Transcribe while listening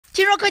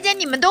听说课间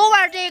你们都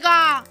玩这个，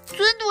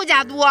尊嘟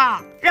加嘟，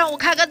让我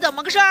看看怎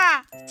么个事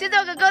儿。先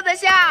做个高德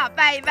下，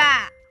拜一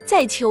拜。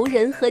在求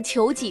人和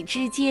求己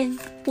之间，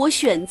我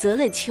选择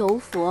了求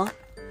佛。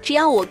只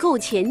要我够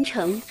虔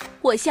诚，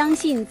我相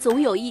信总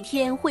有一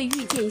天会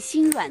遇见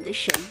心软的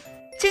神。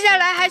接下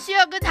来还需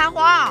要根弹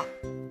簧。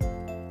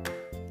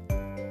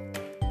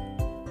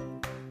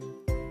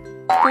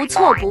不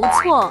错不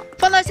错，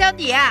放到箱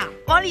底，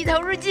往里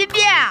投入金币。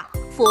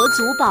佛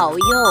祖保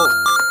佑。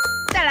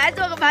再来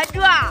做个盘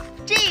桌，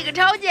这个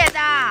超简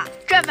单，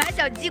转盘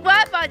小机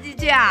关放进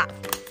去，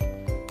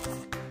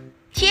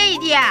贴一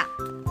贴，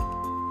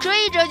折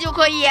一折就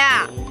可以。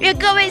愿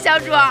各位小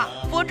主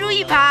佛珠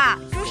一盘，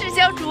诸事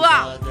相处。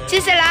接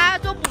下来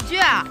做补具。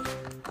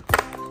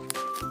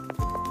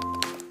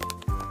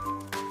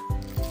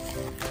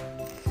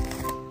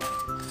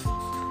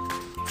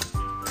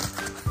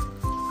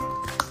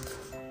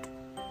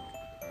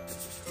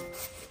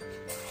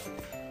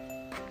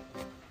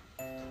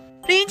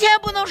零钱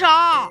不能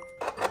少，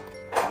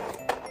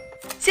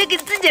先给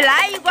自己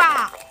来一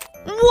挂。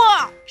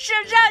哇，上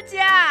去，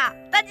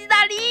大吉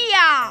大利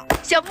呀！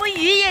小木鱼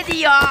也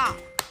得有。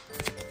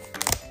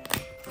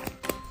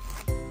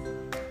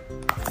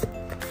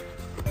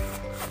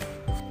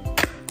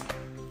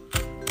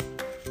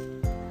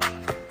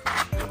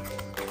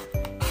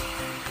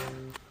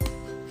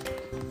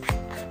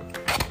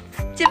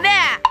姐妹，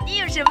你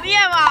有什么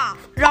愿望？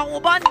让我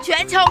帮你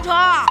全敲成，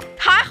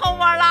太好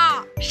玩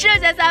了！剩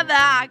下3本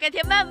改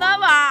天慢慢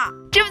玩，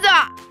这不错，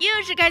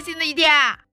又是开心的一天。